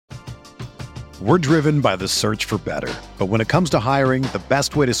We're driven by the search for better. But when it comes to hiring, the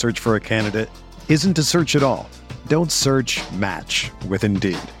best way to search for a candidate isn't to search at all. Don't search, match with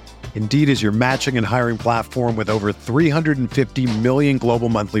Indeed. Indeed is your matching and hiring platform with over 350 million global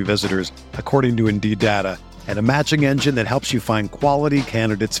monthly visitors, according to Indeed data, and a matching engine that helps you find quality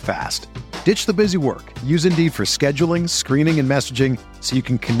candidates fast. Ditch the busy work. Use Indeed for scheduling, screening, and messaging so you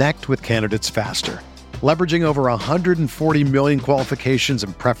can connect with candidates faster. Leveraging over 140 million qualifications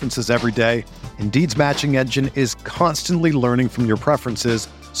and preferences every day, Indeed's matching engine is constantly learning from your preferences,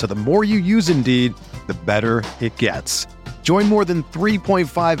 so the more you use Indeed, the better it gets. Join more than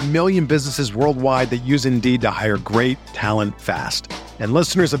 3.5 million businesses worldwide that use Indeed to hire great talent fast. And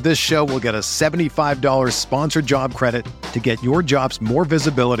listeners of this show will get a $75 sponsored job credit to get your jobs more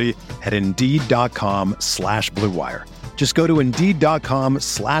visibility at Indeed.com/Blue Wire. Just go to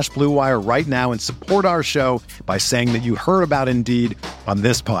Indeed.com/Blue Wire right now and support our show by saying that you heard about Indeed on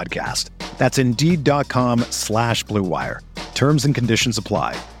this podcast. That's Indeed.com/Blue Wire. Terms and conditions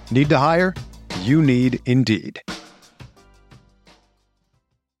apply. Need to hire? You need Indeed.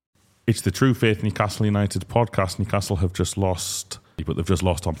 It's the True Faith Newcastle United podcast. Newcastle have just lost, but they've just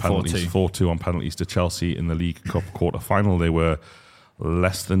lost on penalties, 4-2 on penalties to Chelsea in the League Cup quarter-final. They were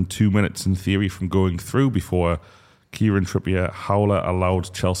less than 2 minutes in theory from going through before Kieran Trippier howler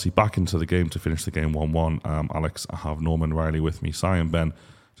allowed Chelsea back into the game to finish the game 1-1. Alex, I have Norman Riley with me, Si and Ben,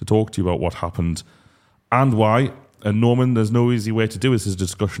 to talk to you about what happened and why. And Norman, there's no easy way to do this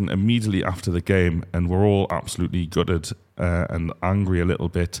discussion immediately after the game, and we're all absolutely gutted and angry a little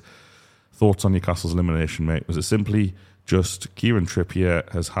bit. Thoughts on Newcastle's elimination, mate? Was it simply just Kieran Trippier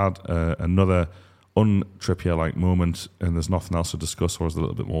has had another un-Trippier-like moment and there's nothing else to discuss, or is there a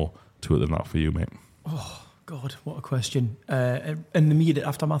little bit more to it than that for you, mate? Oh, God, what a question. In the immediate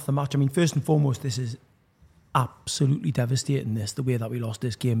aftermath of the match, I mean, first and foremost, this is absolutely devastating, the way that we lost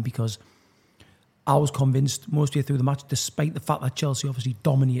this game, because I was convinced most of the way through the match, despite the fact that Chelsea obviously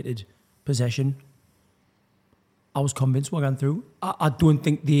dominated possession, I was convinced we're going through. I don't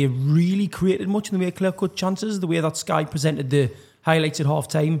think they really created much in the way of clear-cut chances. The way that Sky presented the highlights at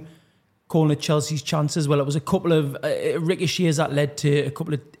half-time, calling it Chelsea's chances, well, it was a couple of ricochets that led to a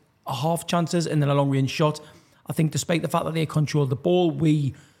couple of half chances and then a long-range shot. I think despite the fact that they controlled the ball,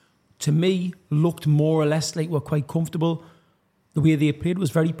 we, to me, looked more or less like we're quite comfortable. The way they played was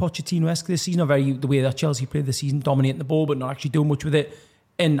very Pochettino-esque this season, the way that Chelsea played this season, dominating the ball but not actually doing much with it.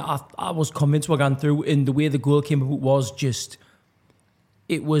 And I was convinced we're going through, and the way the goal came about was just,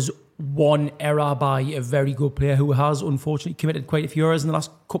 it was one error by a very good player who has unfortunately committed quite a few errors in the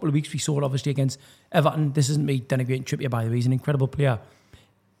last couple of weeks. We saw it obviously against Everton. This isn't me denigrating Trippier, by the way. He's an incredible player.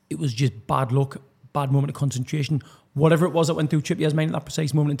 It was just bad luck, bad moment of concentration. Whatever it was that went through Trippier's mind at that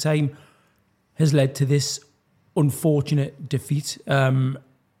precise moment in time has led to this unfortunate defeat. And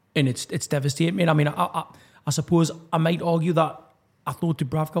it's devastating. I mean, I suppose I might argue that I thought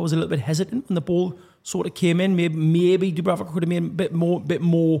Dubravka was a little bit hesitant when the ball sort of came in. Maybe Dubravka could have made a bit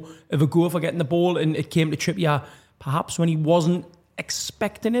more of a go for getting the ball, and it came to Trippier perhaps when he wasn't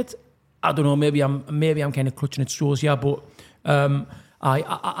expecting it. I don't know. Maybe I'm kind of clutching at straws here, but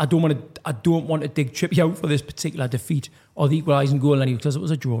I don't want to dig Trippier out for this particular defeat or the equalising goal anyway, because it was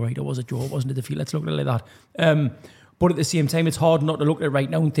a draw, right? It was a draw. It wasn't a defeat. Let's look at it like that. But at the same time, it's hard not to look at it right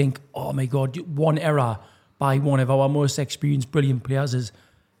now and think, oh my God, one error by one of our most experienced, brilliant players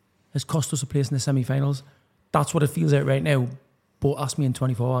has cost us a place in the semi-finals. That's what it feels like right now. But ask me in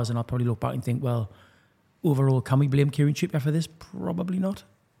 24 hours and I'll probably look back and think, well, overall, can we blame Kieran Trippier for this? Probably not.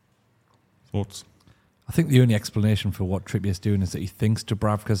 Thoughts? I think the only explanation for what Trippier's doing is that he thinks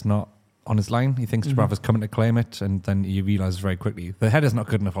Dubravka's not on his line. He thinks Dubravka's coming to claim it, and then he realises very quickly the header's not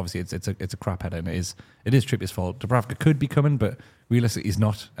good enough. Obviously, it's a crap header, and it is Trippier's fault. Dubravka could be coming, but realistically, he's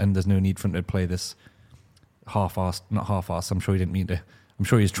not, and there's no need for him to play this not half-assed. I'm sure he didn't mean to. I'm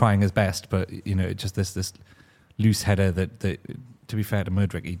sure he's trying his best, but just this loose header that to be fair to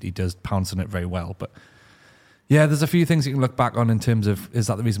Mudryk, he does pounce on it very well. But yeah, there's a few things you can look back on in terms of, is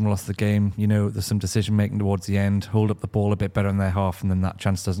that the reason we lost the game? There's some decision making towards the end, hold up the ball a bit better in their half, and then that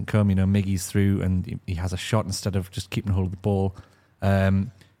chance doesn't come. Miggy's through and he has a shot instead of just keeping hold of the ball. You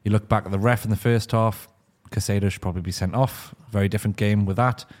look back at the ref in the first half, Caicedo should probably be sent off. Very different game with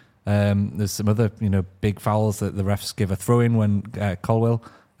that. There's some other big fouls that the refs give a throw in when Colwell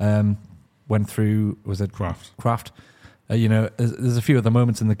went through. Was it Kraft? There's a few other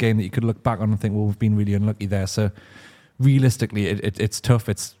moments in the game that you could look back on and think, well, we've been really unlucky there. So realistically, it's tough.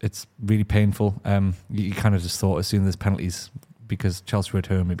 It's really painful. You kind of just thought as soon as there's penalties, because Chelsea were at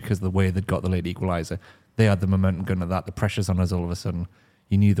home and because of the way they'd got the late equaliser, they had the momentum going at that. The pressure's on us all of a sudden.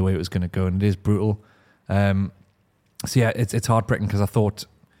 You knew the way it was going to go, and it is brutal. So yeah, it's heartbreaking because I thought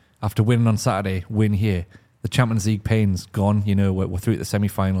after winning on Saturday, win here. The Champions League pain's gone. You know, we're through to the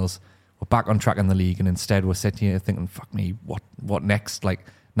semi-finals. We're back on track in the league, and instead we're sitting here thinking, "Fuck me, what next?" Like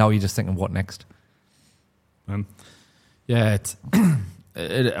now, you're just thinking, "What next?" Yeah, it's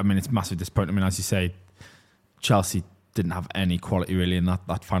massively disappointing. I mean, as you say, Chelsea didn't have any quality really in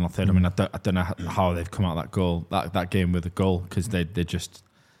that final third. I mean, I don't know how they've come out of that goal, that game with a goal, because they just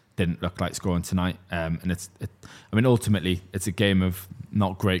didn't look like scoring tonight. And ultimately, it's a game of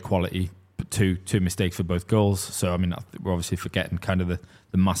not great quality, but two mistakes for both goals. So I mean, we're obviously forgetting kind of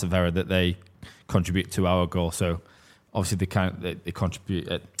the massive error that they contribute to our goal. So obviously they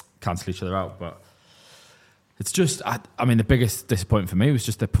contribute, cancel each other out, but. It's just, I mean, the biggest disappointment for me was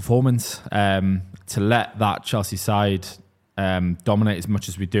just the performance. To let that Chelsea side dominate as much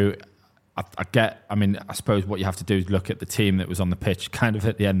as we do, I suppose what you have to do is look at the team that was on the pitch kind of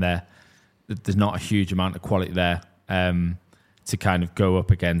at the end there. There's not a huge amount of quality there to kind of go up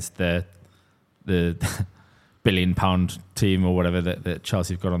against the £1 billion team or whatever that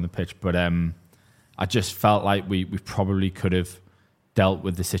Chelsea have got on the pitch. But I just felt like we probably could have dealt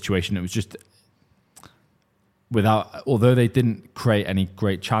with the situation. It was just... although they didn't create any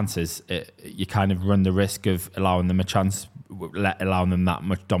great chances, you kind of run the risk of allowing them a chance, allowing them that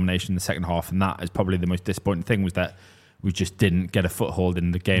much domination in the second half, and that is probably the most disappointing thing, was that we just didn't get a foothold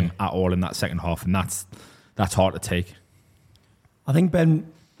in the game at all in that second half, and that's hard to take. I think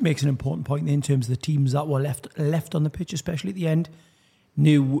Ben makes an important point in terms of the teams that were left on the pitch, especially at the end.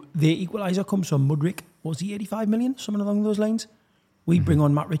 Knew their equaliser comes from Mudryk. Was he 85 million? Something along those lines. We bring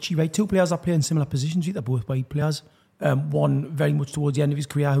on Matt Ritchie, right? Two players that play in similar positions. They're both wide players. One very much towards the end of his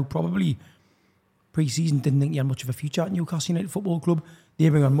career, who probably pre-season didn't think he had much of a future at Newcastle United Football Club. They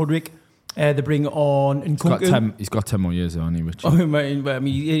bring on Mudryk. They bring on Nkunku. He's got 10 more years, hasn't he, Ritchie? I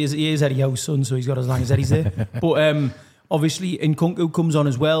mean, he is Eddie Howe's son, so he's got as long as Eddie's there. But obviously, Nkunku comes on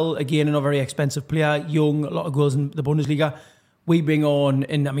as well. Again, another very expensive player, young, a lot of goals in the Bundesliga. We bring on,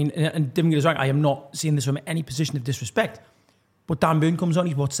 and don't get us wrong, I am not saying this from any position of disrespect, but Dan Burn comes on,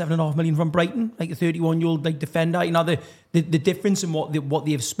 he's what, $7.5 million from Brighton, like a 31-year-old like defender. You know, the difference in what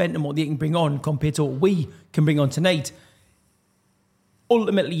they've spent and what they can bring on compared to what we can bring on tonight.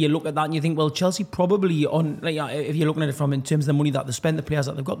 Ultimately, you look at that and you think, well, Chelsea probably if you're looking at it from in terms of the money that they spent, the players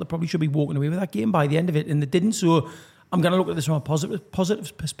that they've got, they probably should be walking away with that game by the end of it, and they didn't. So I'm going to look at this from a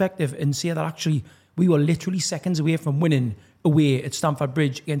positive perspective and say that actually we were literally seconds away from winning away at Stamford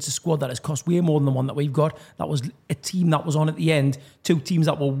Bridge against a squad that has cost way more than the one that we've got. That was a team that was on at the end. Two teams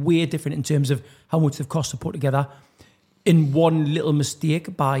that were way different in terms of how much they've cost to put together. In one little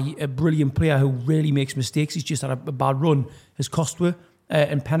mistake by a brilliant player who rarely makes mistakes, he's just had a bad run, has cost her.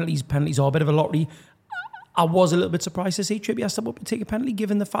 And penalties are a bit of a lottery. I was a little bit surprised to see Trippier step up and take a penalty,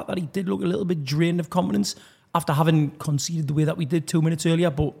 given the fact that he did look a little bit drained of confidence after having conceded the way that we did 2 minutes earlier.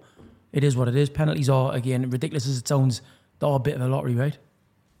 But it is what it is. Penalties are, again, ridiculous as it sounds, they are a bit of a lottery, right?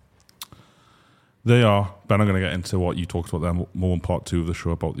 They are. Ben, I'm going to get into what you talked about there more in part 2 of the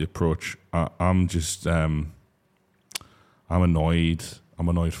show about the approach. I'm just, I'm annoyed. I'm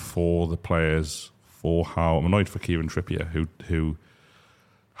annoyed for the players, I'm annoyed for Kieran Trippier, who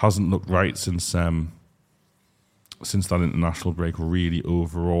hasn't looked right since that international break. Really,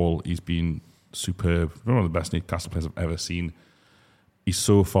 overall, he's been superb. One of the best Newcastle players I've ever seen. He's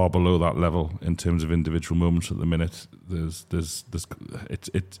so far below that level in terms of individual moments at the minute.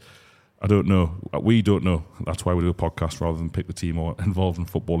 I don't know. We don't know. That's why we do a podcast rather than pick the team or involved in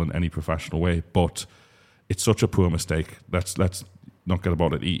football in any professional way. But it's such a poor mistake. Let's not get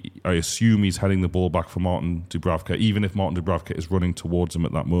about it. I assume he's heading the ball back for Martin Dubravka. Even if Martin Dubravka is running towards him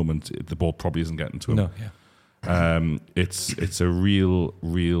at that moment, the ball probably isn't getting to him. No, yeah. It's a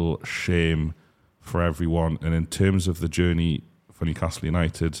real shame for everyone. And in terms of the journey for Newcastle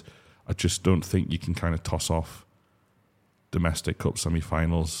United, I just don't think you can kind of toss off domestic cup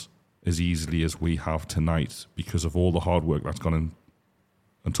semi-finals as easily as we have tonight, because of all the hard work that's gone in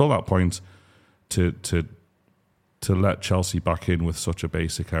until that point. To let Chelsea back in with such a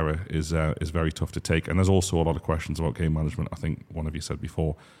basic error is very tough to take. And there's also a lot of questions about game management. I think one of you said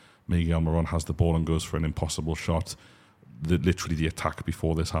before, Miguel Moron has the ball and goes for an impossible shot. Literally the attack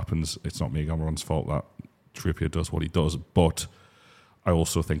before this happens, it's not Miguel Moron's fault that Trippier does what he does. But I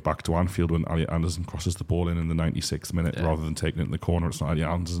also think back to Anfield when Elliot Anderson crosses the ball in the 96th minute rather than taking it in the corner. It's not Elliot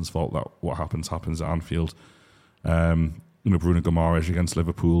Anderson's fault that what happens at Anfield. Bruno Guimaraes against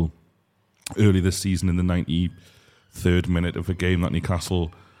Liverpool early this season in the 93rd minute of a game that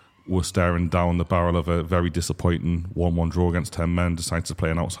Newcastle were staring down the barrel of a very disappointing 1-1 draw against 10 men, decides to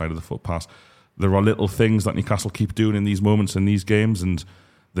play an outside of the foot pass. There are little things that Newcastle keep doing in these moments in these games, and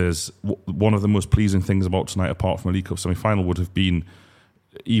there's one of the most pleasing things about tonight, apart from a League Cup semi-final, would have been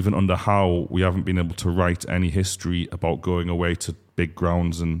even under Howe, we haven't been able to write any history about going away to big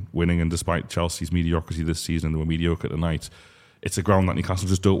grounds and winning. And despite Chelsea's mediocrity this season, they were mediocre tonight. It's a ground that Newcastle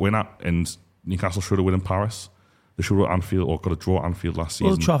just don't win at, and Newcastle should have won in Paris. They should have at Anfield, or got a draw at Anfield last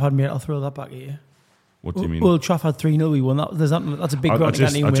season. Old Trafford, mate, I'll throw that back at you. What do you mean? Old Trafford 3-0 we won. That's a big ground to get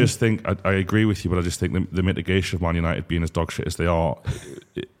any win. I just think, I agree with you, but I just think the mitigation of Man United being as dog shit as they are,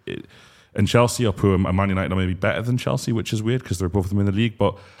 and Chelsea are poor, and Man United are maybe better than Chelsea, which is weird because they're both of them in the league.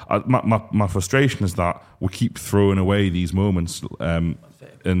 But my frustration is that we keep throwing away these moments, and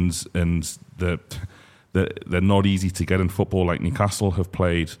they're not easy to get in football. Like Newcastle have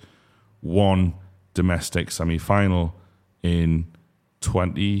played one domestic semi-final in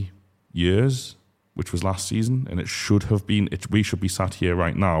 20 years, which was last season, and it should have been. We should be sat here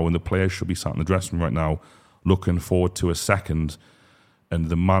right now, and the players should be sat in the dressing room right now, looking forward to a second. And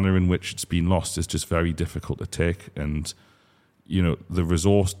the manner in which it's been lost is just very difficult to take. And the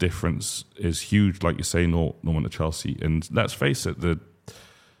resource difference is huge, like you say, no one to Chelsea. And let's face it,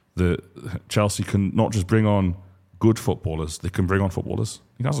 the Chelsea can not just bring on good footballers; they can bring on footballers.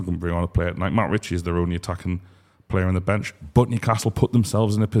 Newcastle can bring on a player like Matt Ritchie is their only attacking player on the bench, but Newcastle put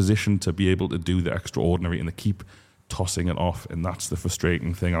themselves in a position to be able to do the extraordinary, and they keep tossing it off, and that's the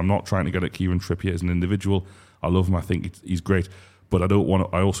frustrating thing. I'm not trying to get at Kieran Trippier as an individual. I love him. I think he's great, but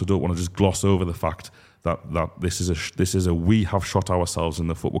I also don't want to just gloss over the fact that this is a we have shot ourselves in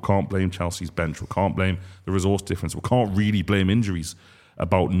the foot. We can't blame Chelsea's bench. We can't blame the resource difference. We can't really blame injuries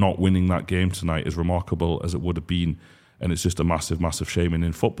about not winning that game tonight, as remarkable as it would have been. And it's just a massive, massive shame. And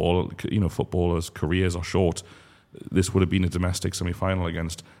in football, footballers' careers are short. This would have been a domestic semi-final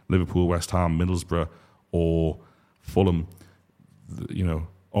against Liverpool, West Ham, Middlesbrough, or Fulham.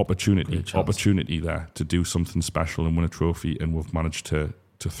 Opportunity there to do something special and win a trophy, and we've managed to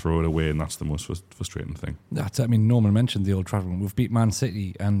throw it away, and that's the most frustrating thing. Norman mentioned the Old Trafford. We've beat Man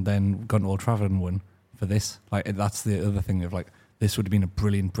City and then gone to Old Trafford and won for this. That's the other thing of this would have been a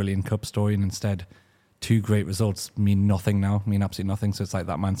brilliant, brilliant cup story, and instead, two great results mean nothing now, mean absolutely nothing. So it's like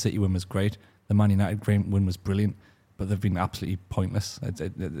that Man City win was great. The Man United win was brilliant, but they've been absolutely pointless.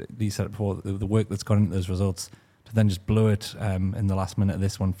 You said it before, the work that's gone into those results, to then just blow it in the last minute of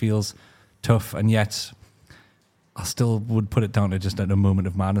this one feels tough, and yet I still would put it down to just a moment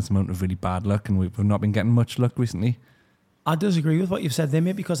of madness, a moment of really bad luck, and we've not been getting much luck recently. I disagree with what you've said there,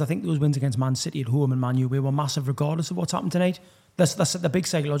 mate, because I think those wins against Man City at home and Man U were massive regardless of what's happened tonight. That's the big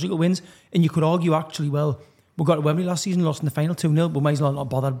psychological wins, and you could argue actually, well, we got to Wembley last season, lost in the final 2-0, but might as well not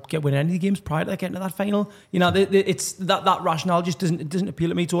bother winning any of the games prior to getting to that final. It's that rationale just doesn't appeal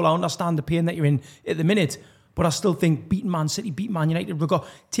to me at all. I understand the pain that you're in at the minute, but I still think beating Man City, beating Man United,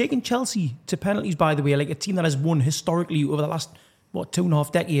 taking Chelsea to penalties, by the way, like a team that has won historically over the last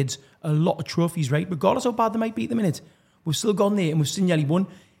 2.5 decades a lot of trophies, right? Regardless of how bad they might be at the minute, we've still gone there and we've still nearly won.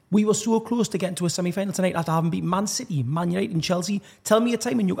 We were so close to getting to a semi-final tonight after having beaten Man City, Man United and Chelsea. Tell me a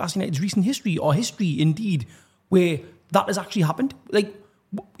time in Newcastle United's recent history, or history indeed, where that has actually happened.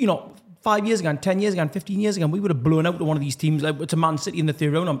 5 years ago, 10 years ago, 15 years ago, we would have blown out to one of these teams, to Man City in the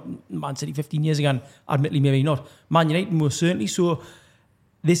third round. Man City 15 years ago, admittedly maybe not. Man United most certainly. So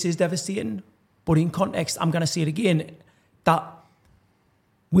this is devastating. But in context, I'm going to say it again, that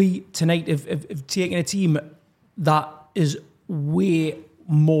we tonight have taken a team that is way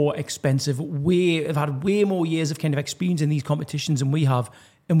more expensive, have had way more years of kind of experience in these competitions than we have,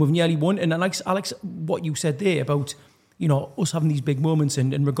 and we've nearly won. And Alex, what you said there about us having these big moments,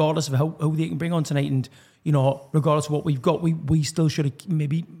 and regardless of how they can bring on tonight, and regardless of what we've got, we still should have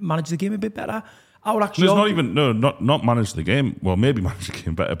maybe managed the game a bit better. I would actually not manage the game. Well, maybe manage the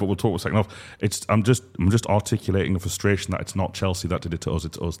game better, but we'll talk a second off. I'm just articulating the frustration that it's not Chelsea that did it to us;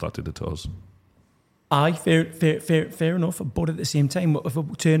 it's us that did it to us. Fair enough. But at the same time, if we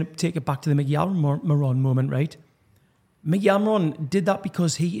take it back to the Miguel Almiron moment, right? Miguel Almiron did that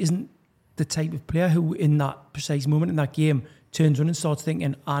because he isn't the type of player who, in that precise moment in that game, turns around and starts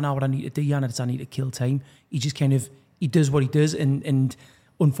thinking, I know what I need to do, and I need to kill time. He just he does what he does, and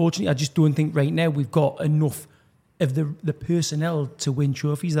unfortunately, I just don't think right now we've got enough of the personnel to win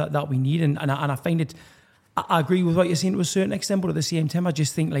trophies that we need, and I find it. I agree with what you're saying to a certain extent, but at the same time, I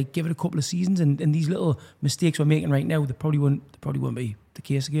just think give it a couple of seasons, and these little mistakes we're making right now, they probably won't be the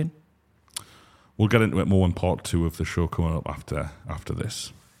case again. We'll get into it more in part 2 of the show coming up after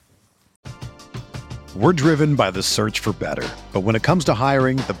this. We're driven by the search for better, but when it comes to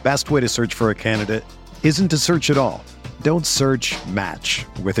hiring, the best way to search for a candidate isn't to search at all. Don't search, match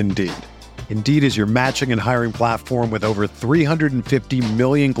with Indeed. Indeed is your matching and hiring platform with over 350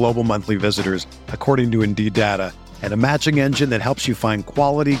 million global monthly visitors, according to Indeed data, and a matching engine that helps you find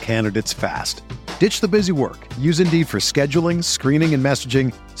quality candidates fast. Ditch the busy work. Use Indeed for scheduling, screening, and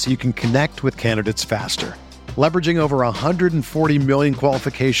messaging so you can connect with candidates faster. Leveraging over 140 million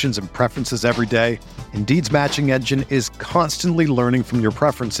qualifications and preferences every day, Indeed's matching engine is constantly learning from your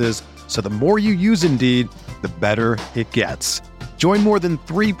preferences, so the more you use Indeed, the better it gets. Join more than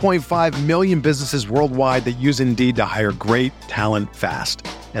 3.5 million businesses worldwide that use Indeed to hire great talent fast.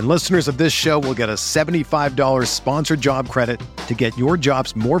 And listeners of this show will get a $75 sponsored job credit to get your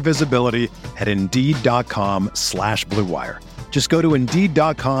jobs more visibility at Indeed.com/Blue Wire. Just go to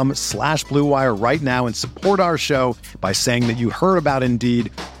Indeed.com/Blue Wire right now and support our show by saying that you heard about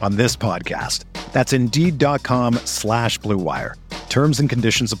Indeed on this podcast. That's Indeed.com/Blue Wire. Terms and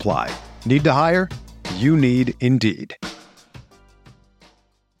conditions apply. Need to hire? You need Indeed.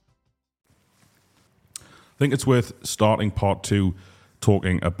 I think it's worth starting part 2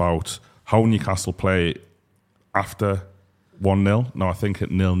 talking about how Newcastle play after 1-0. Now, I think at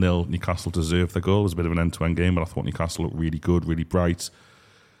 0-0, Newcastle deserved the goal. It was a bit of an end-to-end game, but I thought Newcastle looked really good, really bright.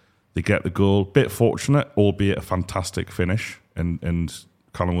 They get the goal. Bit fortunate, albeit a fantastic finish. And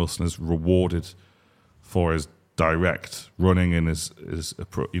Callum Wilson is rewarded for his direct running and his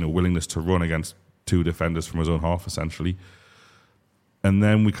willingness to run against 2 defenders from his own half, essentially. And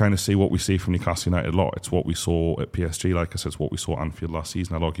then we kind of see what we see from Newcastle United a lot. It's what we saw at PSG, like I said, it's what we saw at Anfield last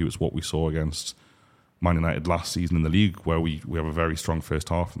season. I'd argue it's what we saw against Man United last season in the league, where we have a very strong first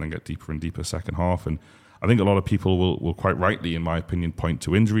half and then get deeper and deeper second half. And I think a lot of people will quite rightly, in my opinion, point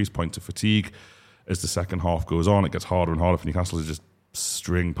to injuries, point to fatigue. As the second half goes on, it gets harder and harder for Newcastle to just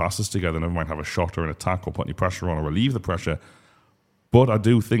string passes together, never mind have a shot or an attack or put any pressure on or relieve the pressure. But I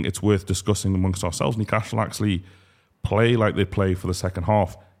do think it's worth discussing amongst ourselves. Newcastle actually play like they play for the second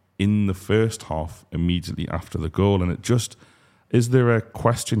half in the first half immediately after the goal. And it just, is there a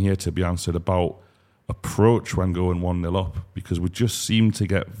question here to be answered about approach when going 1-0 up? Because we seem to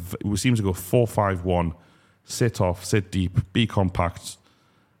go 4-5-1, sit deep, be compact,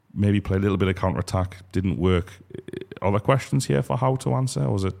 maybe play a little bit of counter-attack. Didn't work. Are there questions here for how to answer,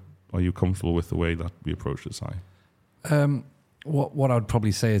 or are you comfortable with the way that we approach this side? What I would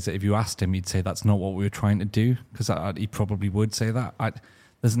probably say is that if you asked him, he'd say that's not what we were trying to do, because he probably would say that.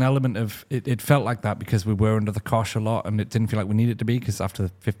 There's an element of, it felt like that because we were under the cosh a lot and it didn't feel like we needed to be, because after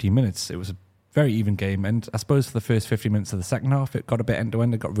 15 minutes, it was a very even game. And I suppose for the first 50 minutes of the second half, it got a bit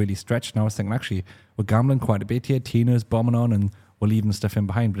end-to-end, it got really stretched. And I was thinking, actually, we're gambling quite a bit here. Tino's bombing on and we're leaving stuff in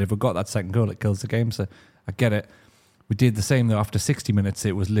behind. But if we got that second goal, it kills the game. So I get it. We did the same, though. After 60 minutes,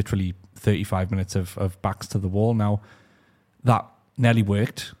 it was literally 35 minutes of backs to the wall. Now, that nearly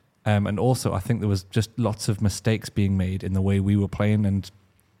worked. And also, I think there was just lots of mistakes being made in the way we were playing. And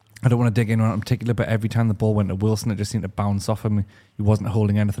I don't want to dig in on it in particular, but every time the ball went to Wilson, it just seemed to bounce off him. He wasn't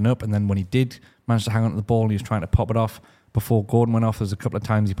holding anything up. And then when he did manage to hang on to the ball, he was trying to pop it off before Gordon went off. There was a couple of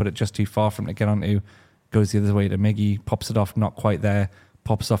times he put it just too far for him to get onto. Goes the other way to Miggy, pops it off, not quite there.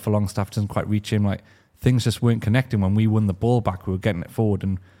 Pops off for Longstaff, doesn't quite reach him. Like, things just weren't connecting. When we won the ball back, we were getting it forward.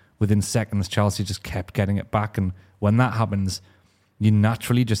 And within seconds, Chelsea just kept getting it back. And when that happens, you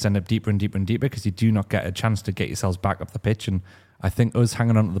naturally just end up deeper and deeper and deeper, because you do not get a chance to get yourselves back up the pitch. And I think us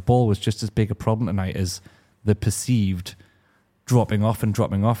hanging on to the ball was just as big a problem tonight as the perceived dropping off.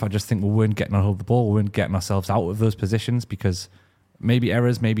 I just think we weren't getting a hold of the ball. We weren't getting ourselves out of those positions, because maybe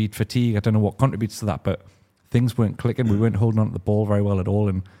errors, maybe fatigue, I don't know what contributes to that, but things weren't clicking. We weren't holding on to the ball very well at all.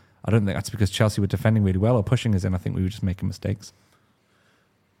 And I don't think that's because Chelsea were defending really well or pushing us in. I think we were just making mistakes.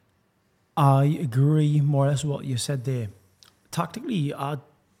 I agree more or less with what you said there. Tactically, I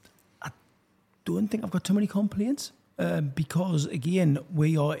don't think I've got too many complaints, because, again,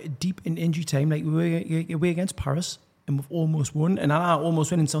 we are deep in injury time. Like, we're against Paris and we've almost won. And I know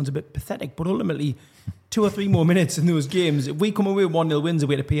almost winning sounds a bit pathetic, but ultimately 2 or 3 more minutes in those games, if we come away with 1-0 wins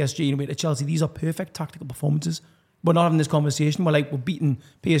away to PSG and away to Chelsea, these are perfect tactical performances. We're not having this conversation. We're beating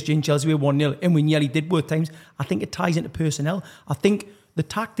PSG and Chelsea with 1-0, and we nearly did both times. I think it ties into personnel. I think the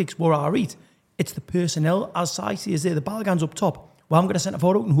tactics were all right. It's the personnel, as Si says there, the Balogun's up top. Well, I'm going to centre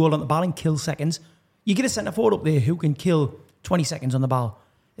forward who can hold on the ball and kill seconds. You get a centre forward up there who can kill 20 seconds on the ball,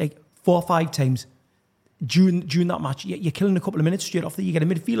 like 4 or 5 times during that match. You're killing a couple of minutes straight off there. You get a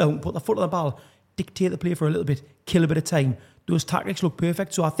midfielder who can put the foot on the ball, dictate the play for a little bit, kill a bit of time. Those tactics look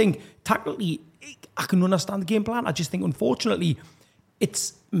perfect. So I think tactically, I can understand the game plan. I just think, unfortunately,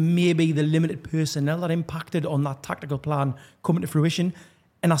 it's maybe the limited personnel that impacted on that tactical plan coming to fruition.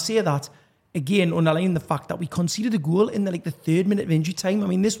 And I say that, again, underlying the fact that we conceded a goal in the 3rd minute of injury time. I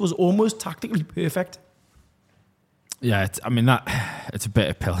mean, this was almost tactically perfect. Yeah, it's a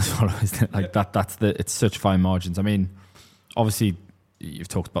bitter pill as well, isn't it? It's such fine margins. I mean, obviously, you've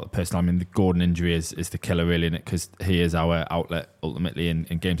talked about the personal. I mean, the Gordon injury is the killer, really, isn't it? Because he is our outlet ultimately in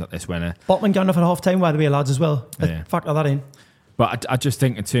games like this. When Botman going off at half time, by the way, lads, as well. Yeah. Factor that in. But I just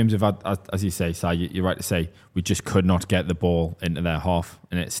think in terms of, as you say, Si, you're right to say, we just could not get the ball into their half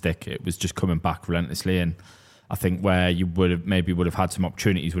and it stick. It was just coming back relentlessly. And I think where you would have had some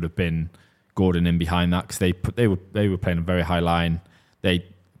opportunities would have been Gordon in behind that, because they were playing a very high line.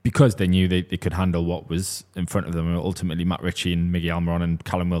 Because they knew they could handle what was in front of them. And ultimately, Matt Ritchie and Miggy Almiron and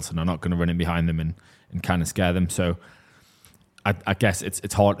Callum Wilson are not going to run in behind them and kind of scare them. So I guess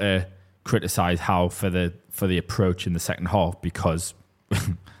it's hard to criticise how for the approach in the second half, because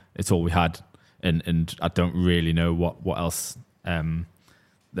it's all we had, and I don't really know what else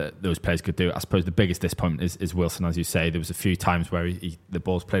that those players could do. I suppose the biggest disappointment is Wilson, as you say. There was a few times where the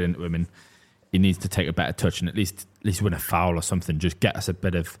ball's played into him and he needs to take a better touch and at least win a foul or something. Just get us a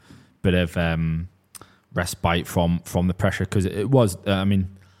bit of respite from the pressure, because it was. I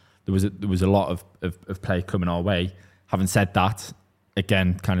mean, there was a lot of play coming our way. Having said that,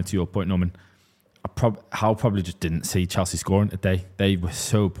 again, kind of to your point, Norman, I probably just didn't see Chelsea scoring today. They were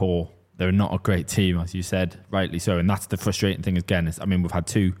so poor. They're not a great team, as you said, rightly so. And that's the frustrating thing again. We've had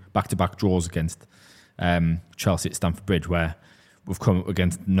 2 back-to-back draws against Chelsea at Stamford Bridge, where we've come up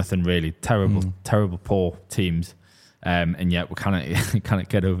against nothing really. Terrible, poor teams. And yet we can't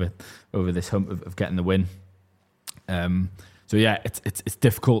get over this hump of getting the win. So yeah, it's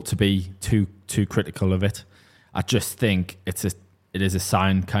difficult to be too critical of it. I just think it is a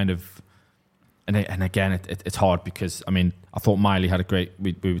sign, kind of, and again it's hard, because I thought Miley had a great.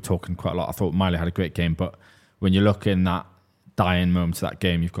 We were talking quite a lot. I thought Miley had a great game, but when you look in that dying moments of that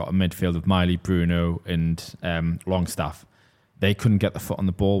game, you've got a midfield of Miley, Bruno, and Longstaff. They couldn't get the foot on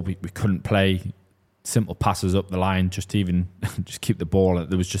the ball. We couldn't play simple passes up the line, just keep the ball.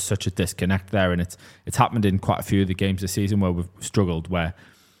 There was just such a disconnect there, and it's happened in quite a few of the games this season where we've struggled, where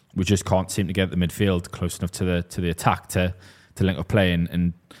we just can't seem to get the midfield close enough to the attack to link up play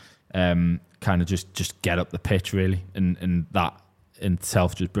and kind of just get up the pitch, really, and that in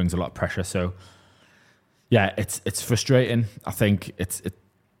itself just brings a lot of pressure. So yeah, it's frustrating. I think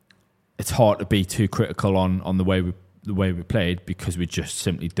it's hard to be too critical on the way we played, because we just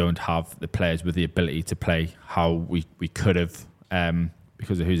simply don't have the players with the ability to play how we could have,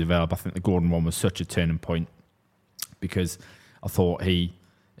 because of who's available. I think the Gordon one was such a turning point, because I thought he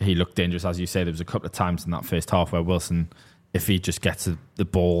looked dangerous. As you say, there was a couple of times in that first half where Wilson, if he just gets the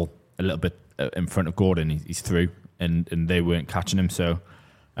ball a little bit in front of Gordon, he's through, and they weren't catching him. So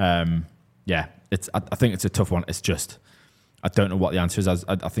yeah, I think it's a tough one. It's just, I don't know what the answer is.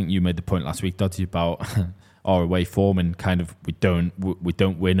 I think you made the point last week, Dodgy, about our away form, and kind of we don't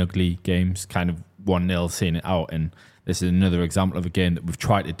win ugly games, kind of 1-0, seeing it out. And this is another example of a game that we've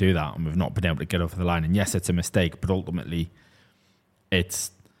tried to do that and we've not been able to get over the line. And yes, it's a mistake, but ultimately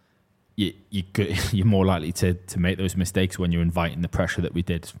it's you're more likely to make those mistakes when you're inviting the pressure that we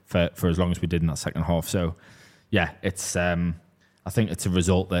did for as long as we did in that second half. So yeah, it's I think it's a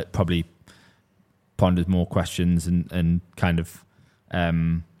result that probably ponders more questions and kind of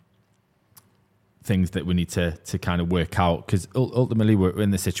things that we need to kind of work out, because ultimately we're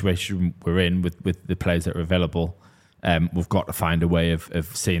in the situation we're in with the players that are available. We've got to find a way of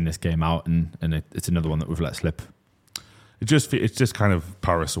seeing this game out, and it's another one that we've let slip. It's just kind of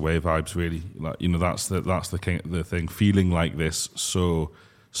Paris away vibes, really. Like, that's the thing. Feeling like this so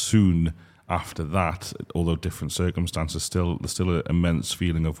soon after that, although different circumstances, there's still an immense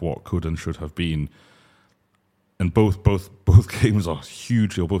feeling of what could and should have been. And both games are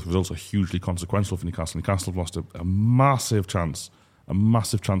hugely, or both results are hugely consequential for Newcastle. Newcastle have lost a massive chance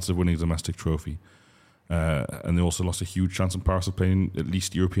of winning a domestic trophy. And they also lost a huge chance in Paris of playing at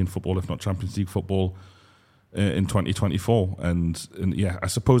least European football, if not Champions League football, in 2024. And yeah, I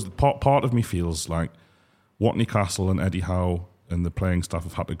suppose part of me feels like what Newcastle and Eddie Howe and the playing staff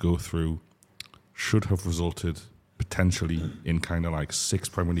have had to go through should have resulted potentially in kind of like 6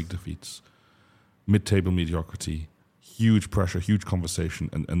 Premier League defeats. Mid-table mediocrity, huge pressure, huge conversation,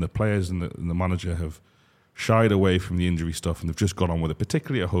 and the players and the manager have shied away from the injury stuff, and they've just gone on with it,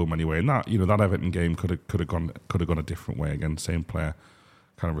 particularly at home anyway. And that that Everton game could have gone a different way. Again, same player,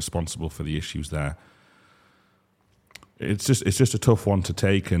 kind of responsible for the issues there. It's just a tough one to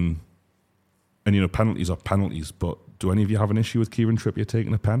take, and penalties are penalties. But do any of you have an issue with Kieran Trippier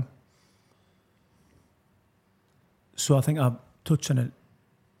taking a pen? So I think I touched on it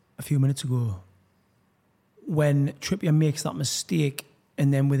a few minutes ago. When Trippier makes that mistake,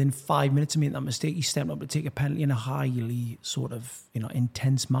 and then within 5 minutes of making that mistake, he's stepping up to take a penalty in a highly sort of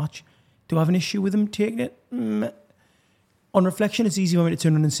intense match. Do I have an issue with him taking it? on reflection, it's easy for me to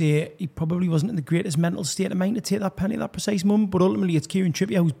turn around and say he probably wasn't in the greatest mental state of mind to take that penalty at that precise moment. But ultimately, it's Kieran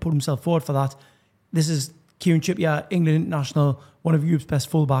Trippier who's put himself forward for that. This is Kieran Trippier, England international, one of Europe's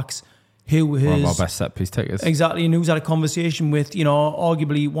best fullbacks, who is one of our best set piece takers. Exactly, and who's had a conversation with,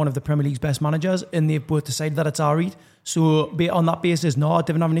 arguably one of the Premier League's best managers, and they've both decided that it's our read. So on that basis, no, I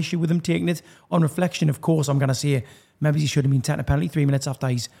didn't have an issue with him taking it. On reflection, of course, I'm going to say maybe he should have been taking a penalty 3 minutes after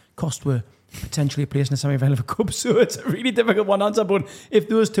his cost were potentially a place in the semi-final of a cup. So it's a really difficult one to answer. But if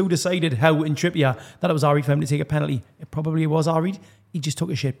those two decided, Howe and Trippier, that it was our read for him to take a penalty, it probably was our read. He just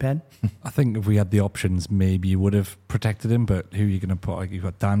took a shit pen. I think if we had the options, maybe you would have protected him. But who are you going to put? Like, you've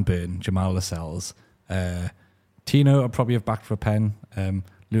got Dan Burn, Jamal Lascelles, Tino. I'd probably have backed for a pen.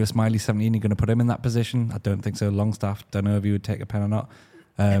 Lewis Miley, 17. You're going to put him in that position? I don't think so. Longstaff, don't know if he would take a pen or not.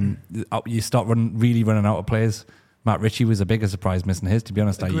 You start really running out of players. Matt Ritchie was a bigger surprise missing his. To be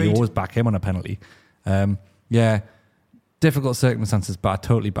honest, you always back him on a penalty. Difficult circumstances, but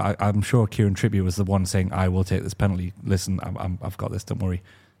I'm sure Kieran Trippier was the one saying, "I will take this penalty. Listen, I've got this. Don't worry."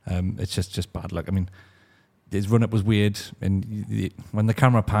 It's just bad luck. I mean, his run up was weird, and when the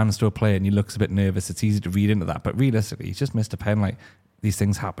camera pans to a player and he looks a bit nervous, it's easy to read into that. But realistically, he's just missed a pen. Like, these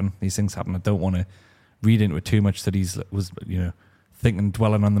things happen. I don't want to read into it too much that was thinking,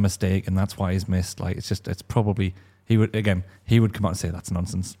 dwelling on the mistake, and that's why he's missed. Like, it's probably he would come out and say that's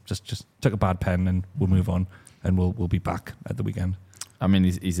nonsense. Just took a bad pen, and we'll move on. And we'll be back at the weekend. I mean,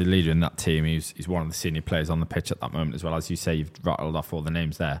 he's a leader in that team. He's one of the senior players on the pitch at that moment as well. As you say, you've rattled off all the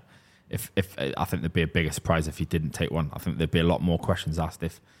names there. If I think there'd be a bigger surprise if he didn't take one. I think there'd be a lot more questions asked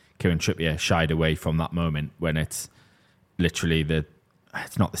if Kieran Trippier shied away from that moment when it's literally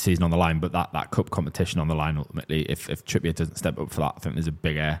it's not the season on the line, but that cup competition on the line ultimately. If Trippier doesn't step up for that, I think there's a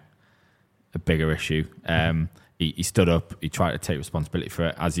bigger issue. He stood up. He tried to take responsibility for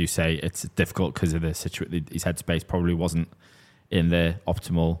it. As you say, it's difficult because of the situation. His headspace probably wasn't in the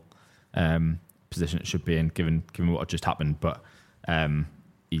optimal position it should be in, given what had just happened. But I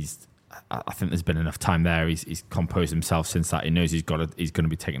think there's been enough time there. He's composed himself since that. He knows he's going to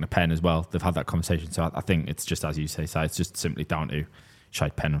be taking a pen as well. They've had that conversation. So I think it's just as you say, Si, it's just simply down to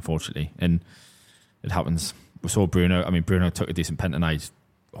shite pen, unfortunately, and it happens. We saw Bruno. I mean, Bruno took a decent pen tonight.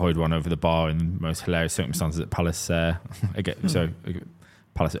 Hoyed one over the bar in the most hilarious circumstances at Palace. Palace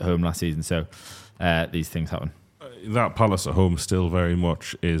at home last season. So these things happen. That Palace at home still very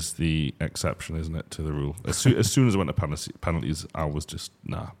much is the exception, isn't it, to the rule? As soon as I went to penalties, I was just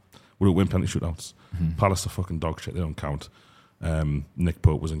nah. We don't win penalty shootouts. Mm-hmm. Palace are fucking dog shit. They don't count. Nick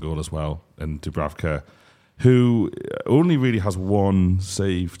Pope was in goal as well, and Dubravka, who only really has one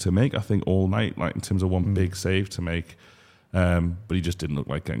save to make, I think, all night. Like, in terms of one big save to make. But he just didn't look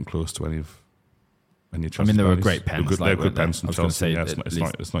like getting close to any of chances. I mean, there were great pens. They're good pens from Chelsea.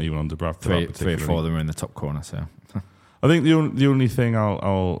 It's not even on Dubravka. Three or four of them are in the top corner. So I think the only thing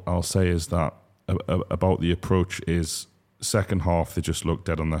I'll say is that about the approach is second half they just look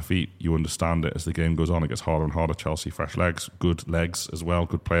dead on their feet. You understand it as the game goes on. It gets harder and harder. Chelsea fresh legs, good legs as well.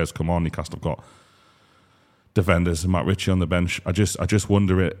 Good players come on. Newcastle have got defenders and Matt Ritchie on the bench. I just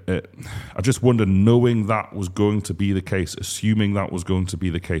wonder I just wonder, knowing that was going to be the case, assuming that was going to be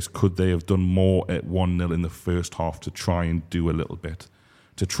the case, could they have done more at 1-0 in the first half to try and do a little bit,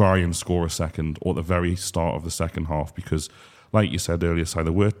 to try and score a second, or at the very start of the second half? Because, like you said earlier, Si,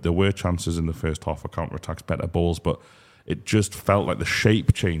 there were chances in the first half for counter-attacks, better balls, but it just felt like the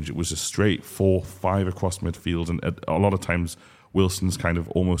shape change. It was a straight 4-5 across midfield, and a lot of times Wilson's kind of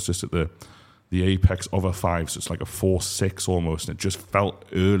almost just at the apex of a 5, so it's like a 4-6 almost, and it just felt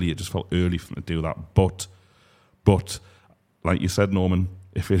early. It just felt early for them to do that. But, like you said, Norman,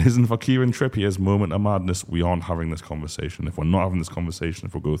 if it isn't for Kieran Trippier's moment of madness, we aren't having this conversation. If we're not having this conversation,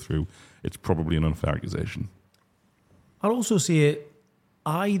 if we go through, it's probably an unfair accusation. I'll also say,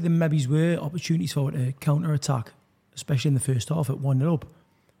 the maybe's were opportunities for a counter-attack, especially in the first half at 1-0 up.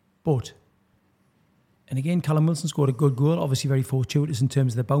 But, and again, Callum Wilson scored a good goal, obviously very fortuitous in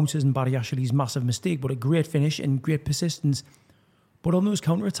terms of the bounces and Barry Ashley's massive mistake, but a great finish and great persistence. But on those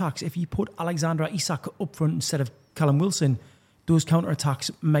counter-attacks, if you put Alexander Isak up front instead of Callum Wilson, those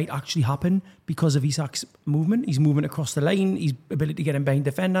counter-attacks might actually happen because of Isak's movement. He's moving across the line, his ability to get in behind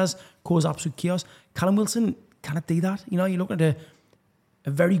defenders, cause absolute chaos. Callum Wilson cannot do that. You know, you're looking at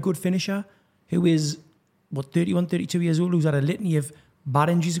a very good finisher who is, 31, 32 years old, who's had a litany of bad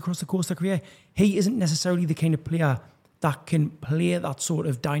injuries across the course of their career. He isn't necessarily the kind of player that can play that sort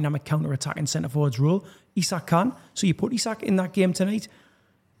of dynamic counter-attacking centre-forwards role. Isak can. So you put Isak in that game tonight,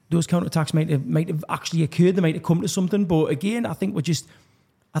 those counter-attacks might have actually occurred. They might have come to something. But again, I think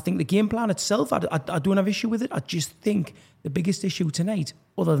the game plan itself, I don't have issue with it. I just think the biggest issue tonight,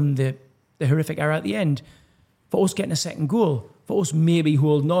 other than the horrific error at the end, for us getting a second goal, for us maybe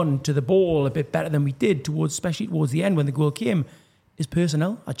holding on to the ball a bit better than we did, especially towards the end when the goal came, is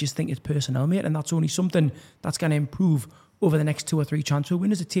personnel. I just think it's personnel, mate, and that's only something that's going to improve over the next 2 or 3 transfer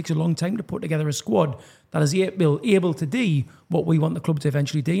windows. It takes a long time to put together a squad that is able to do what we want the club to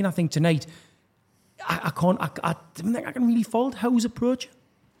eventually do. And I think tonight, I don't think I can really fault Howe's approach.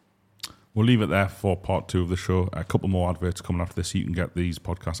 We'll leave it there for part 2 of the show. A couple more adverts coming after this. You can get these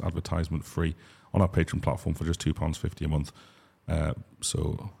podcast advertisement free on our Patreon platform for just £2.50 a month.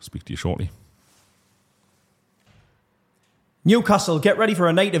 So speak to you shortly. Newcastle, get ready for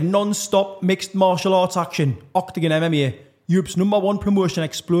a night of non-stop mixed martial arts action. Octagon MMA, Europe's #1 promotion,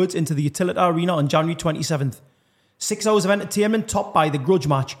 explodes into the Utilita Arena on January 27th. 6 hours of entertainment topped by the grudge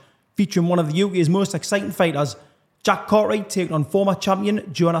match, featuring one of the UK's most exciting fighters, Jack Cartwright taking on former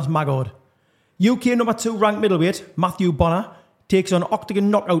champion Jonas Magard. UK #2 ranked middleweight Matthew Bonner takes on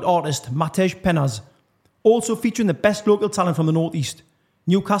Octagon knockout artist Matej Penaz. Also featuring the best local talent from the Northeast.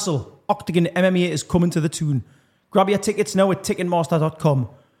 Newcastle, Octagon MMA is coming to the tune. Grab your tickets now at ticketmaster.com.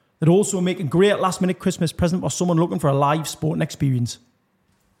 They'd also make a great last-minute Christmas present for someone looking for a live sporting experience.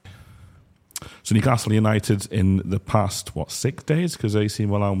 So Newcastle United in the past, 6 days, because AC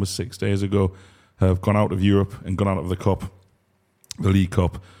Milan was 6 days ago, have gone out of Europe and gone out of the Cup, the League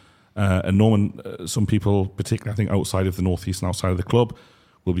Cup. And Norman, some people, particularly I think outside of the Northeast and outside of the club,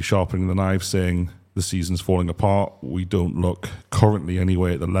 will be sharpening the knife saying the season's falling apart. We don't look, currently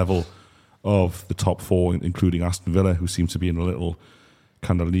anyway, at the level of the top 4, including Aston Villa, who seem to be in a little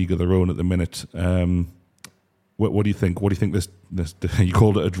kind of league of their own at the minute. What do you think? What do you think this you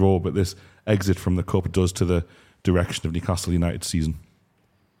called it a draw, but this exit from the Cup does to the direction of Newcastle United's season?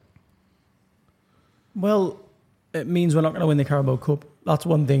 Well, it means we're not going to win the Carabao Cup. That's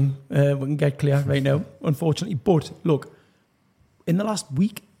one thing we can get clear right now, unfortunately. But look, in the last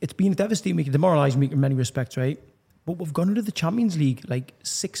week, it's been a devastating week, a demoralising week in many respects, right? But we've gone into the Champions League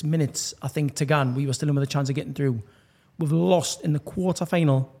 6 minutes, I think, to Gan. We were still in with a chance of getting through. We've lost in the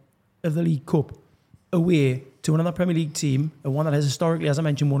quarter-final of the League Cup away to another Premier League team, one that has historically, as I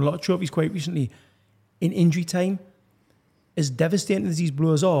mentioned, won a lot of trophies quite recently, in injury time. As devastating as these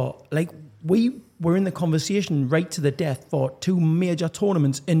blows are, we were in the conversation right to the death for 2 major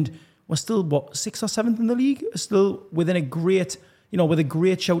tournaments, and we're still, 6th or 7th in the league? Still within a great, with a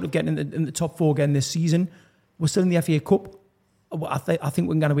great shout of getting in the top 4 again this season. We're still in the FA Cup. I think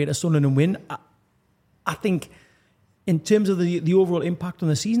we're going to wait to Sunderland and win. I think in terms of the overall impact on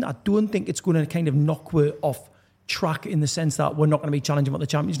the season, I don't think it's going to kind of knock us off track in the sense that we're not going to be challenging for the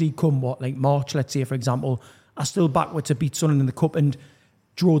Champions League come March, let's say, for example. Are still backward to beat Sunderland in the Cup and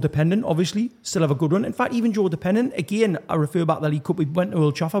draw dependent, obviously, still have a good run. In fact, even draw dependent, again, I refer back to the League Cup. We went to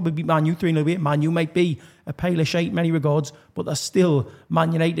Old Trafford, we beat Man U 3-0 away. Man U might be a pile of shite in many regards, but they're still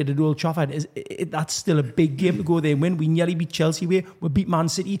Man United at Old Trafford. That's still a big game to go there and win. We nearly beat Chelsea away. We beat Man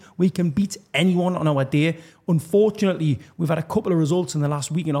City. We can beat anyone on our day. Unfortunately, we've had a couple of results in the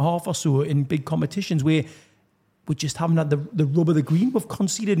last week and a half or so in big competitions where we just haven't had the rub of the green. We've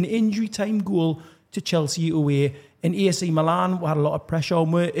conceded an injury time goal to Chelsea away. In AC Milan, we had a lot of pressure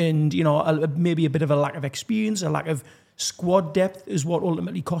on it, and maybe a bit of a lack of experience, a lack of squad depth is what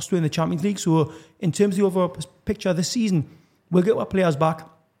ultimately cost us in the Champions League. So in terms of the overall picture of this season, we'll get our players back.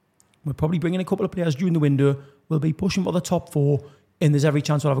 We'll probably bring in a couple of players during the window. We'll be pushing for the top 4, and there's every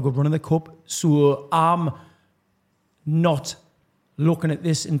chance we'll have a good run in the Cup. So I'm not looking at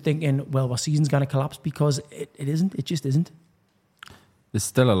this and thinking, well, our season's going to collapse, because it isn't. It just isn't. There's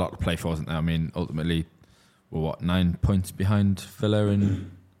still a lot to play for, isn't there? I mean, ultimately, we're 9 points behind Villa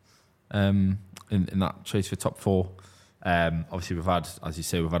in that chase for top 4. Obviously, we've had, as you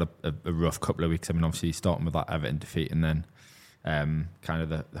say, a rough couple of weeks. I mean, obviously, starting with that Everton defeat, and then kind of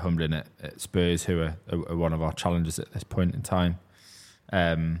the humbling at Spurs, who are one of our challengers at this point in time.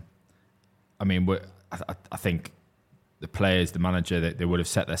 I mean, I think the players, the manager, they would have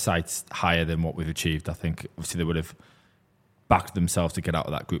set their sights higher than what we've achieved. I think, obviously, they would have backed themselves to get out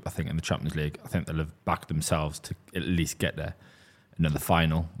of that group. I think in the Champions League, I think they'll have backed themselves to at least get there, another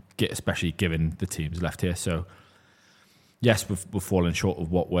final, especially given the teams left here. So yes, we're falling short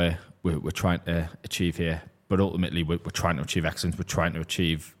of what we're trying to achieve here, but ultimately we're trying to achieve excellence. We're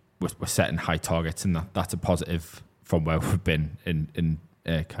setting high targets, and that's a positive from where we've been in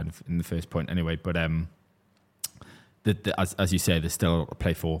kind of in the first point anyway. But as you say, there's still a lot to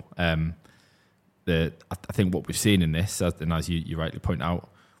play for. I think what we've seen in this, and as you rightly point out,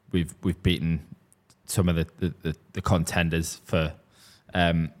 we've beaten some of the contenders for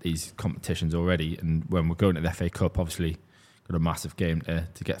these competitions already. And when we're going to the FA Cup, obviously got a massive game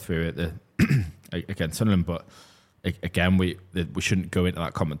to get through against Sunderland. But again, we shouldn't go into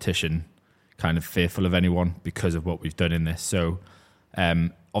that competition kind of fearful of anyone because of what we've done in this. So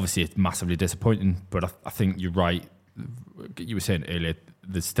obviously it's massively disappointing, but I think you're right. You were saying earlier,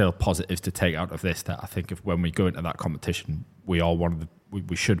 there's still positives to take out of this, that I think if when we go into that competition, we are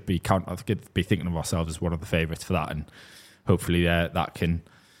we should be thinking of ourselves as one of the favourites for that, and hopefully that can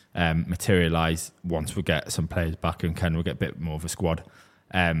materialise once we get some players back and we'll get a bit more of a squad.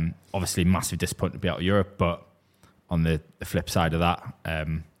 Obviously massive disappointment to be out of Europe, but on the flip side of that,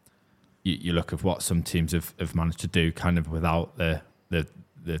 you look at what some teams have managed to do kind of without the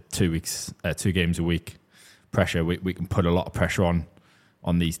 2 games a week pressure. We can put a lot of pressure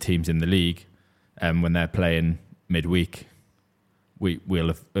on these teams in the league, and when they're playing midweek,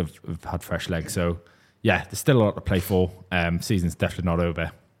 we'll have had fresh legs. So yeah, there's still a lot to play for. Season's definitely not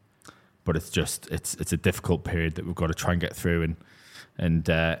over, but it's a difficult period that we've got to try and get through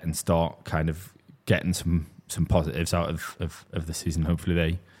and start kind of getting some positives out of the season.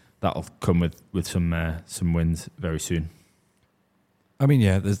 Hopefully that'll come with some wins very soon. I mean,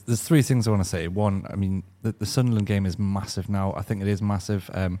 yeah, there's 3 things I want to say. One, I mean, the Sunderland game is massive now. I think it is massive.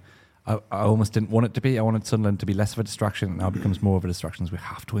 I almost didn't want it to be. I wanted Sunderland to be less of a distraction. It now becomes more of a distraction, as we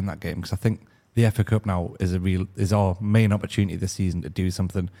have to win that game, because I think the FA Cup now is our main opportunity this season to do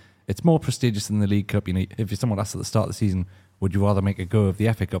something. It's more prestigious than the League Cup. You know, if someone asked at the start of the season, would you rather make a go of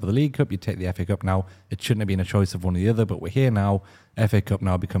the FA Cup or the League Cup? You'd take the FA Cup now. It shouldn't have been a choice of one or the other, but we're here now. FA Cup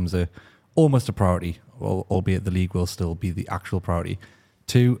now becomes almost a priority, albeit the league will still be the actual priority.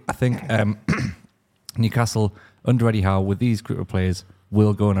 2, I think Newcastle, under Eddie Howe, with these group of players,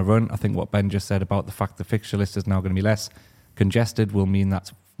 will go on a run. I think what Ben just said about the fact the fixture list is now going to be less congested will mean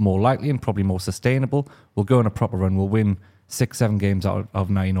that's more likely and probably more sustainable. We'll go on a proper run. We'll win 6-7 games out of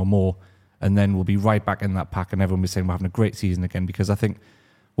 9 or more, and then we'll be right back in that pack, and everyone will be saying we're having a great season again, because I think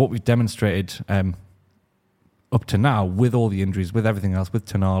what we've demonstrated up to now, with all the injuries, with everything else, with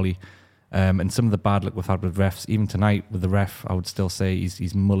Tonali, and some of the bad luck we've had with refs, even tonight with the ref, I would still say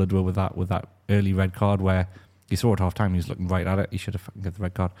he's mullered with that early red card where you saw at half time he was looking right at it. He should have fucking got the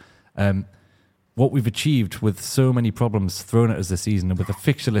red card. What we've achieved with so many problems thrown at us this season, and with the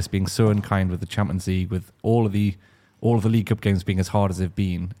fixture list being so unkind with the Champions League, with all of the League Cup games being as hard as they've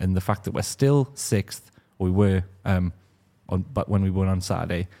been, and the fact that we're still 6th, or we were but when we won on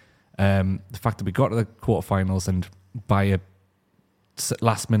Saturday, the fact that we got to the quarterfinals and by a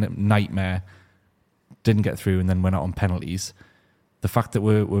last-minute nightmare didn't get through and then went out on penalties. The fact that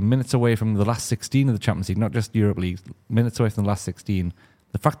we're minutes away from the last 16 of the Champions League, not just Europe League, minutes away from the last 16.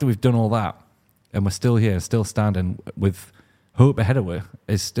 The fact that we've done all that and we're still here, still standing with hope ahead of us,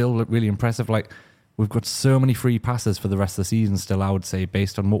 is still really impressive. Like, we've got so many free passes for the rest of the season still, I would say,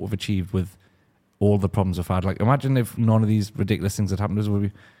 based on what we've achieved with all the problems we've had. Like, imagine if none of these ridiculous things had happened to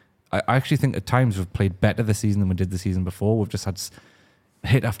us. I actually think at times we've played better this season than we did the season before. We've just had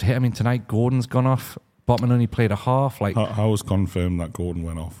hit after hit. I mean, tonight Gordon's gone off. Botman only played a half. Like, how was confirmed that Gordon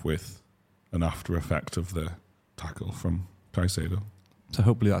went off with an after effect of the tackle from Caicedo? So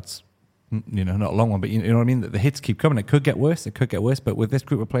hopefully that's, not a long one, but you know what I mean? The hits keep coming. It could get worse. But with this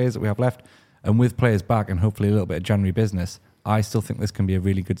group of players that we have left, and with players back, and hopefully a little bit of January business, I still think this can be a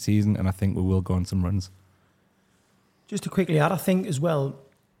really good season, and I think we will go on some runs. Just to quickly add, I think as well,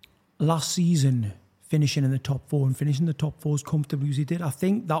 last season, finishing in the top 4 and finishing the top 4 as comfortably as he did, I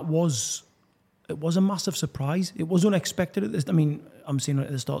think it was a massive surprise. It was unexpected at this. I mean, I'm seeing it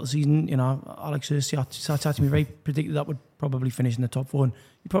at the start of the season, Alex sat to me, very predicted that would probably finish in the top 4. And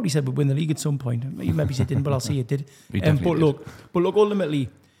he probably said we'd win the league at some point. Maybe he didn't, but I'll say it did. But look, ultimately,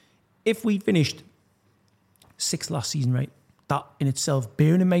 if we finished 6th last season, right, that in itself,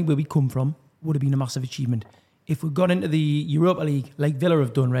 bearing in mind where we come from, would have been a massive achievement. If we got into the Europa League, like Villa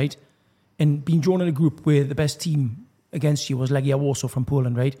have done, right, and been drawn in a group where the best team against you was Legia Warsaw from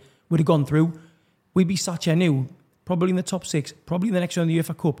Poland, right, would have gone through, we'd be sat here now, probably in the top 6, probably in the next round of the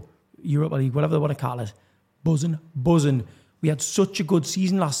UEFA Cup, Europa League, whatever they want to call it, buzzing. We had such a good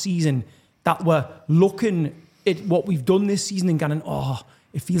season last season that we're looking at what we've done this season and going,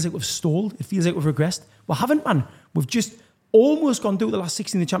 it feels like we've stalled. It feels like we've regressed. We haven't, man. We've just almost gone through the last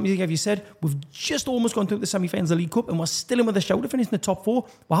 16 in the Champions League, have you said? We've just almost gone through the semi-finals of the League Cup, and we're still in with a shout to finish in the top 4.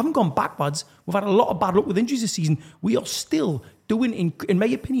 We haven't gone backwards. We've had a lot of bad luck with injuries this season. We are still doing, in my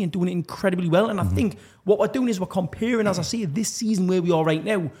opinion, doing it incredibly well. And I think what we're doing is we're comparing, as I say, this season where we are right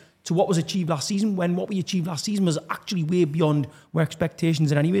now to what was achieved last season, when what we achieved last season was actually way beyond our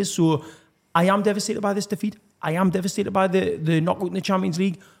expectations in any way. So I am devastated by this defeat. I am devastated by the knockout in the Champions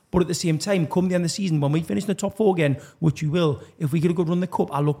League. But at the same time, come the end of the season, when we finish in the top 4 again, which we will, if we get a good run in the Cup,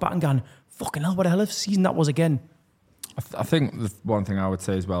 I'll look back and go, fucking hell, what the hell of a season that was again. I think the one thing I would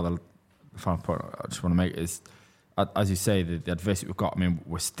say as well, the final point I just want to make is, as you say, the adversity we've got, I mean,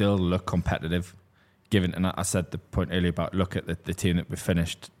 we still look competitive, given, and I said the point earlier about look at the team that we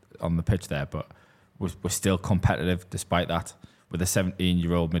finished on the pitch there, but we're still competitive despite that, with a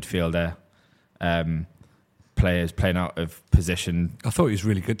 17-year-old midfielder, players playing out of position. I thought he was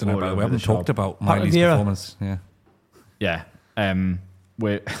really good tonight, by the way. We haven't talked about Miley's performance. Yeah.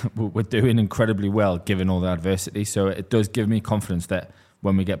 We're doing incredibly well given all the adversity, so it does give me confidence that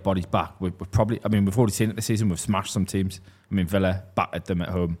when we get bodies back, we've already seen it this season. We've smashed some teams. I mean, Villa battered them at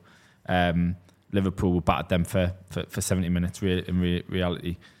home. Liverpool will battered them for 70 minutes in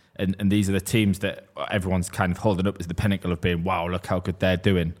reality. And these are the teams that everyone's kind of holding up as the pinnacle of being, wow, look how good they're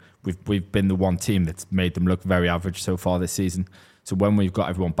doing. We've been the one team that's made them look very average so far this season. So when we've got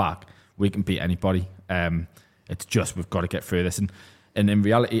everyone back, we can beat anybody. It's just we've got to get through this. And in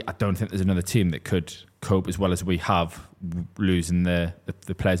reality, I don't think there's another team that could cope as well as we have, losing the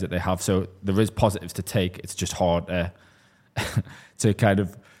players that they have. So there is positives to take. It's just hard to kind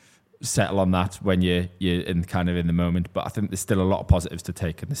of settle on that when you're in the moment. But I think there's still a lot of positives to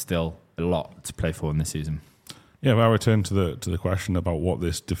take, and there's still a lot to play for in this season. Yeah, well, I return to the question about what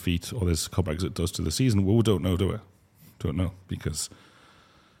this defeat or this cup exit does to the season. Well, we don't know, do we? Don't know, because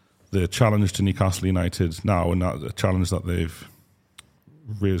the challenge to Newcastle United now, and that the challenge that they've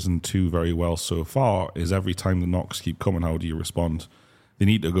risen to very well so far, is every time the knocks keep coming, how do you respond? They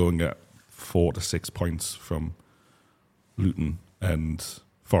need to go and get 4 to 6 points from Luton and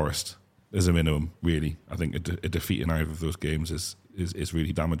Forest as a minimum, really. I think a defeat in either of those games is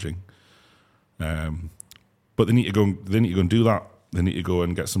really damaging. But they need to go and do that. They need to go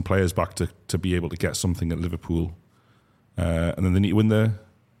and get some players back to be able to get something at Liverpool. And then they need to win the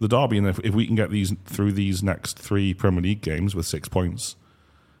derby. And if we can get through these next 3 Premier League games with 6 points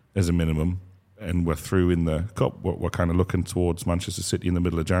as a minimum, and we're through in the cup, we're kind of looking towards Manchester City in the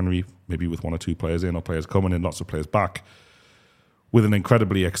middle of January, maybe with 1 or 2 players in, or players coming in, lots of players back, with an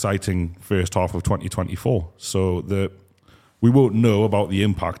incredibly exciting first half of 2024. So we won't know about the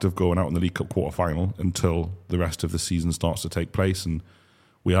impact of going out in the League Cup quarter-final until the rest of the season starts to take place. And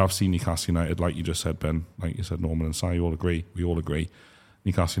we have seen Newcastle United, like you just said, Ben, like you said, Norman and Si, we all agree.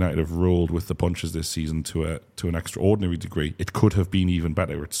 Newcastle United have rolled with the punches this season to an extraordinary degree. It could have been even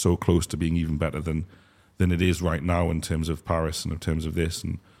better. It's so close to being even better than it is right now in terms of Paris and in terms of this.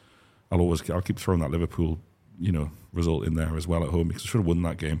 And I'll keep throwing that Liverpool, result in there as well at home, because we should have won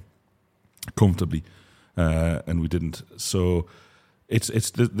that game comfortably, and we didn't. So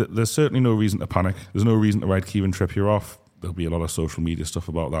there's certainly no reason to panic. There's no reason to write Kieran Trippier off. There'll be a lot of social media stuff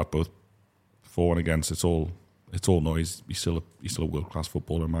about that, both for and against. It's all noise. He's still a world-class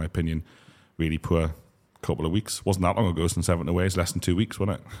footballer, in my opinion. Really poor couple of weeks. Wasn't that long ago since Everton away. It's less than 2 weeks,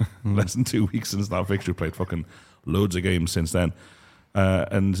 wasn't it? Less than 2 weeks since that fixture. Played fucking loads of games since then.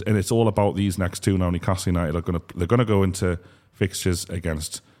 And it's all about these next 2 now. Newcastle United they're gonna go into fixtures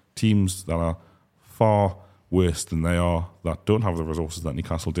against teams that are far worse than they are, that don't have the resources that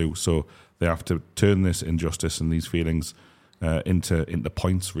Newcastle do. So they have to turn this injustice and these feelings into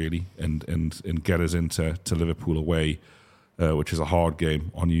points, really, and get us into Liverpool away, which is a hard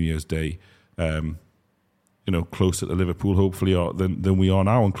game on New Year's Day. Closer to Liverpool, hopefully, than we are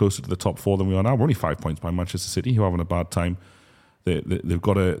now, and closer to the top 4 than we are now. We're only 5 points by Manchester City, who are having a bad time. They've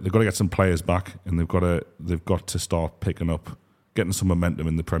got to get some players back, and they've got to start getting some momentum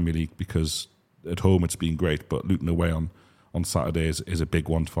in the Premier League, because at home it's been great, but Luton away on Saturday is a big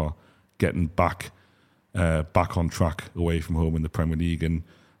one for getting back on track away from home in the Premier League. And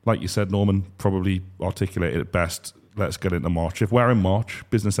like you said, Norman probably articulated it best. Let's get into March. If we're in March,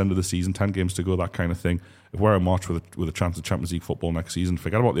 business end of the season, 10 games to go, that kind of thing. If we're in March with a chance of Champions League football next season,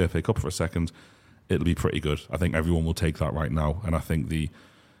 forget about the FA Cup for a second. It'll be pretty good. I think everyone will take that right now, and I think the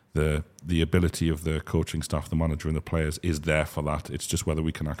ability of the coaching staff, the manager, and the players is there for that. It's just whether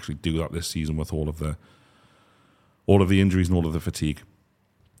we can actually do that this season with all of the injuries and all of the fatigue.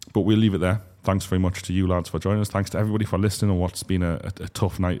 But we'll leave it there. Thanks very much to you lads for joining us. Thanks to everybody for listening on what's been a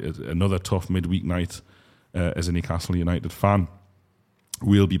tough night, another tough midweek night as a Newcastle United fan.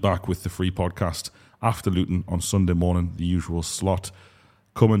 We'll be back with the free podcast after Luton on Sunday morning, the usual slot.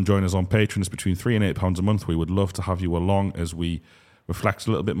 Come and join us on Patreon. It's between £3 and £8 a month. We would love to have you along as we reflect a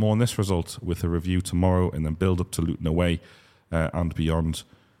little bit more on this result with a review tomorrow, and then build up to Luton away and beyond.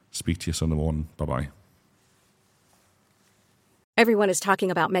 Speak to you Sunday morning. Bye-bye. Everyone is talking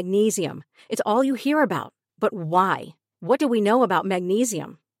about magnesium. It's all you hear about. But why? What do we know about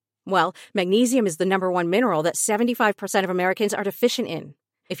magnesium? Well, magnesium is the #1 mineral that 75% of Americans are deficient in.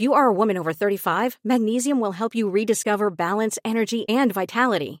 If you are a woman over 35, magnesium will help you rediscover balance, energy, and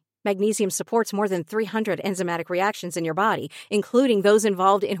vitality. Magnesium supports more than 300 enzymatic reactions in your body, including those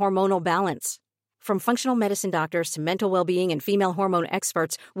involved in hormonal balance. From functional medicine doctors to mental well-being and female hormone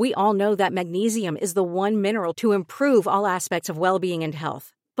experts, we all know that magnesium is the one mineral to improve all aspects of well-being and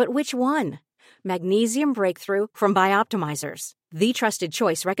health. But which one? Magnesium Breakthrough from Bioptimizers, the trusted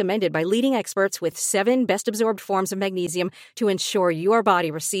choice recommended by leading experts with 7 best-absorbed forms of magnesium to ensure your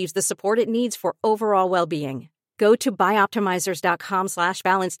body receives the support it needs for overall well-being. Go to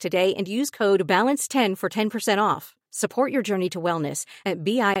bioptimizers.com/balance today and use code BALANCE10 for 10% off. Support your journey to wellness at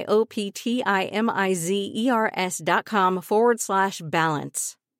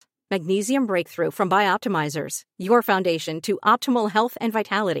bioptimizers.com/balance. Magnesium Breakthrough from Bioptimizers, your foundation to optimal health and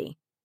vitality.